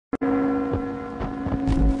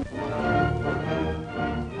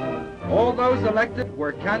those elected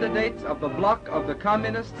were candidates of the bloc of the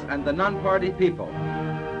communists and the non-party people.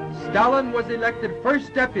 Stalin was elected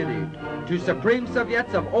first deputy to Supreme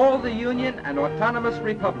Soviets of all the Union and autonomous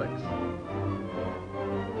republics.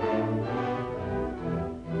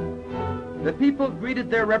 The people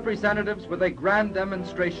greeted their representatives with a grand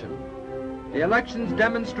demonstration. The elections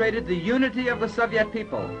demonstrated the unity of the Soviet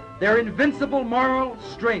people, their invincible moral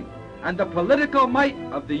strength, and the political might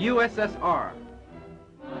of the USSR.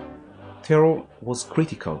 Terror was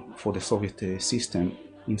critical for the Soviet system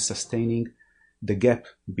in sustaining the gap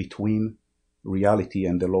between reality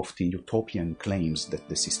and the lofty utopian claims that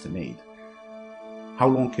the system made. How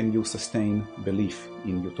long can you sustain belief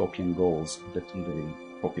in utopian goals that the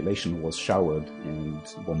population was showered and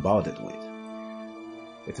bombarded with?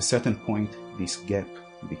 At a certain point, this gap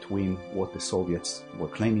between what the Soviets were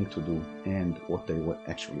claiming to do and what they were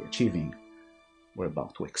actually achieving were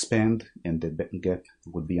about to expand, and the gap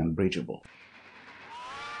would be unbridgeable.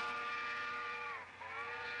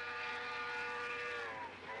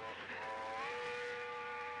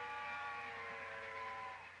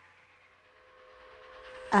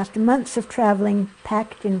 After months of traveling,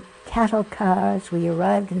 packed in cattle cars, we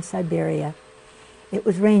arrived in Siberia. It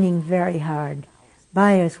was raining very hard.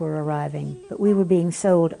 Buyers were arriving, but we were being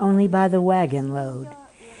sold only by the wagon load.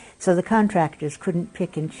 So the contractors couldn't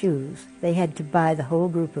pick and choose. They had to buy the whole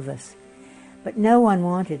group of us. But no one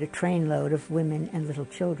wanted a trainload of women and little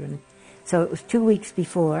children. So it was 2 weeks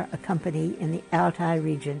before a company in the Altai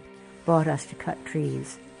region bought us to cut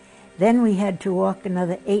trees. Then we had to walk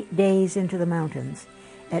another 8 days into the mountains.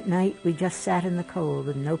 At night, we just sat in the cold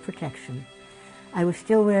with no protection. I was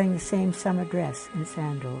still wearing the same summer dress and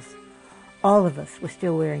sandals. All of us were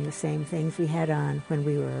still wearing the same things we had on when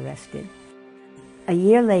we were arrested. A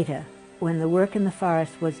year later, when the work in the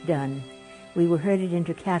forest was done, we were herded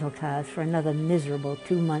into cattle cars for another miserable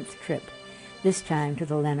 2-month trip, this time to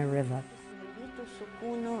the Lena River.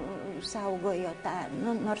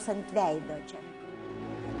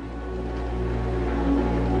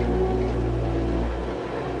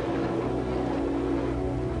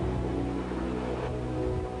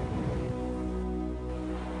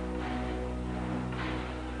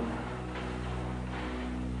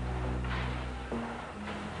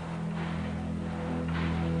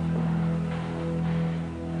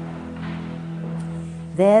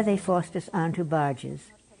 There they forced us onto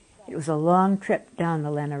barges. It was a long trip down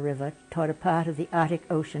the Lena River toward a part of the Arctic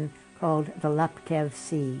Ocean called the Laptev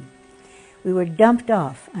Sea. We were dumped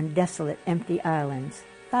off on desolate, empty islands,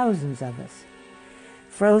 thousands of us.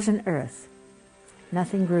 Frozen earth.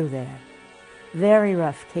 Nothing grew there. Very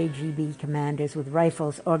rough KGB commanders with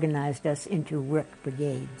rifles organized us into work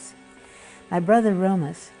brigades. My brother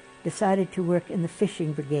Romas decided to work in the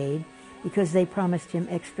fishing brigade because they promised him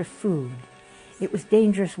extra food. It was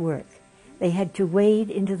dangerous work. They had to wade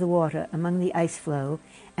into the water among the ice floe,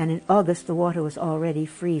 and in August the water was already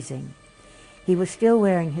freezing. He was still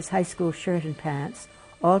wearing his high school shirt and pants,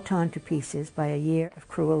 all torn to pieces by a year of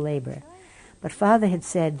cruel labor. But Father had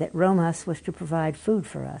said that Romas was to provide food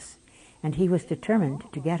for us, and he was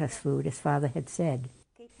determined to get us food, as Father had said.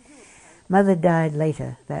 Mother died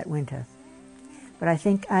later that winter, but I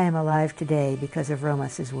think I am alive today because of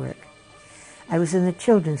Romas's work. I was in the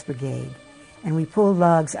Children's Brigade, and we pulled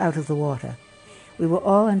logs out of the water. We were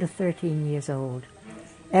all under 13 years old.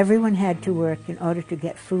 Everyone had to work in order to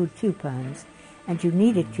get food coupons, and you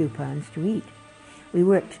needed coupons to eat. We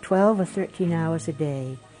worked 12 or 13 hours a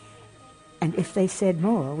day, and if they said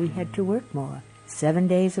more, we had to work more, 7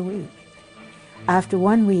 days a week. After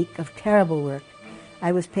 1 week of terrible work,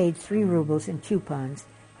 I was paid 3 rubles in coupons,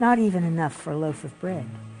 not even enough for a loaf of bread.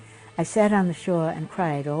 I sat on the shore and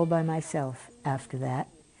cried all by myself after that.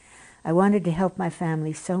 I wanted to help my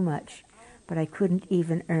family so much, but I couldn't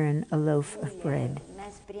even earn a loaf of bread.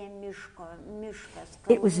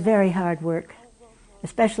 It was very hard work,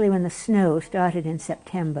 especially when the snow started in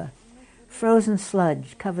September. Frozen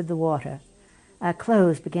sludge covered the water. Our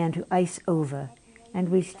clothes began to ice over, and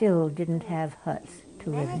we still didn't have huts to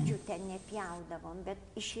live in.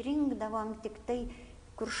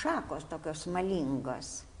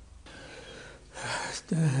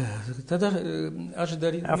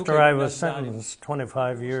 After I was sentenced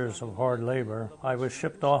 25 years of hard labor, I was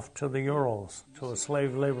shipped off to the Urals, to a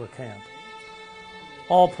slave labor camp.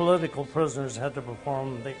 All political prisoners had to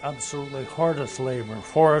perform the absolutely hardest labor,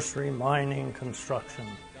 forestry, mining, construction.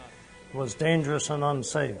 It was dangerous and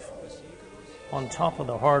unsafe. On top of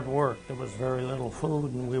the hard work, there was very little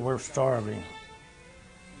food and we were starving.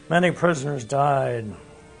 Many prisoners died.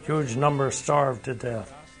 Huge numbers starved to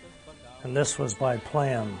death. And this was by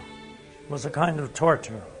plan. It was a kind of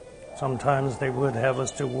torture. Sometimes they would have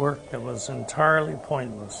us do work that was entirely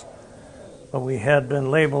pointless. But we had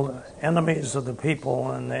been labeled enemies of the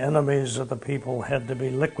people, and the enemies of the people had to be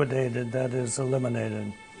liquidated, that is,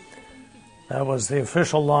 eliminated. That was the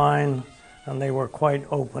official line, and they were quite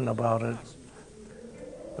open about it.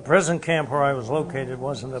 The prison camp where I was located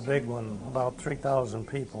wasn't a big one, about 3,000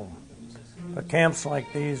 people. But camps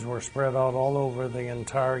like these were spread out all over the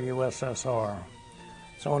entire USSR.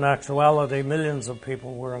 So in actuality, millions of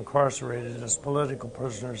people were incarcerated as political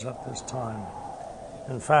prisoners at this time.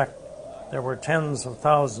 In fact, there were tens of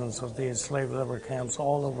thousands of these slave labor camps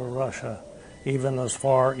all over Russia, even as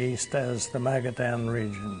far east as the Magadan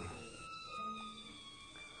region.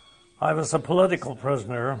 I was a political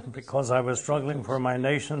prisoner because I was struggling for my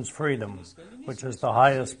nation's freedom, which is the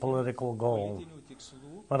highest political goal.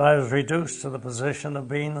 But I was reduced to the position of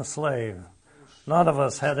being a slave. None of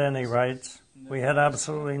us had any rights. We had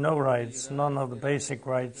absolutely no rights, none of the basic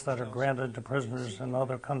rights that are granted to prisoners in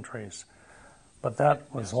other countries. But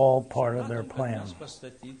that was all part of their plan.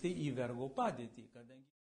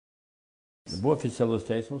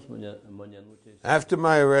 After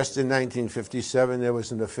my arrest in 1957, there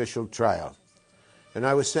was an official trial, and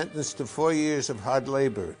I was sentenced to 4 years of hard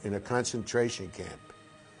labor in a concentration camp.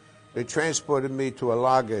 They transported me to a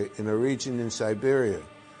lager in a region in Siberia,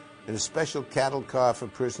 in a special cattle car for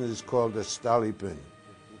prisoners called a Stolypin.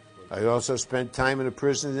 I also spent time in a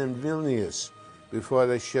prison in Vilnius before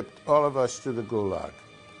they shipped all of us to the Gulag.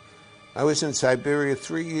 I was in Siberia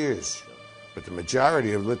 3 years, but the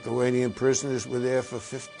majority of Lithuanian prisoners were there for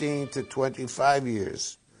 15 to 25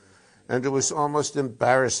 years. And it was almost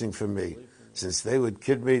embarrassing for me, since they would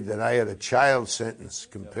kid me that I had a child sentence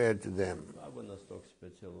compared to them.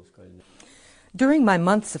 During my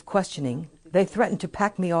months of questioning, they threatened to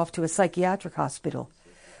pack me off to a psychiatric hospital,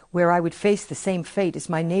 where I would face the same fate as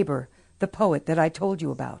my neighbor, the poet that I told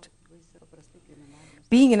you about.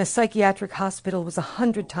 Being in a psychiatric hospital was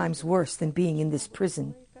 100 times worse than being in this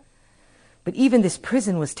prison. But even this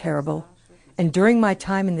prison was terrible, and during my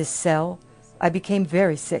time in this cell, I became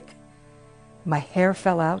very sick. My hair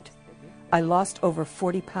fell out. I lost over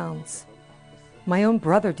 40 pounds. My own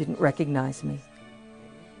brother didn't recognize me.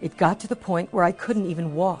 It got to the point where I couldn't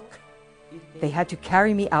even walk. They had to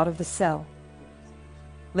carry me out of the cell.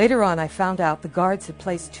 Later on, I found out the guards had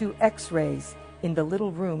placed 2 X-rays in the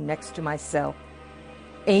little room next to my cell,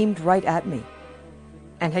 aimed right at me,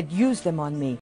 and had used them on me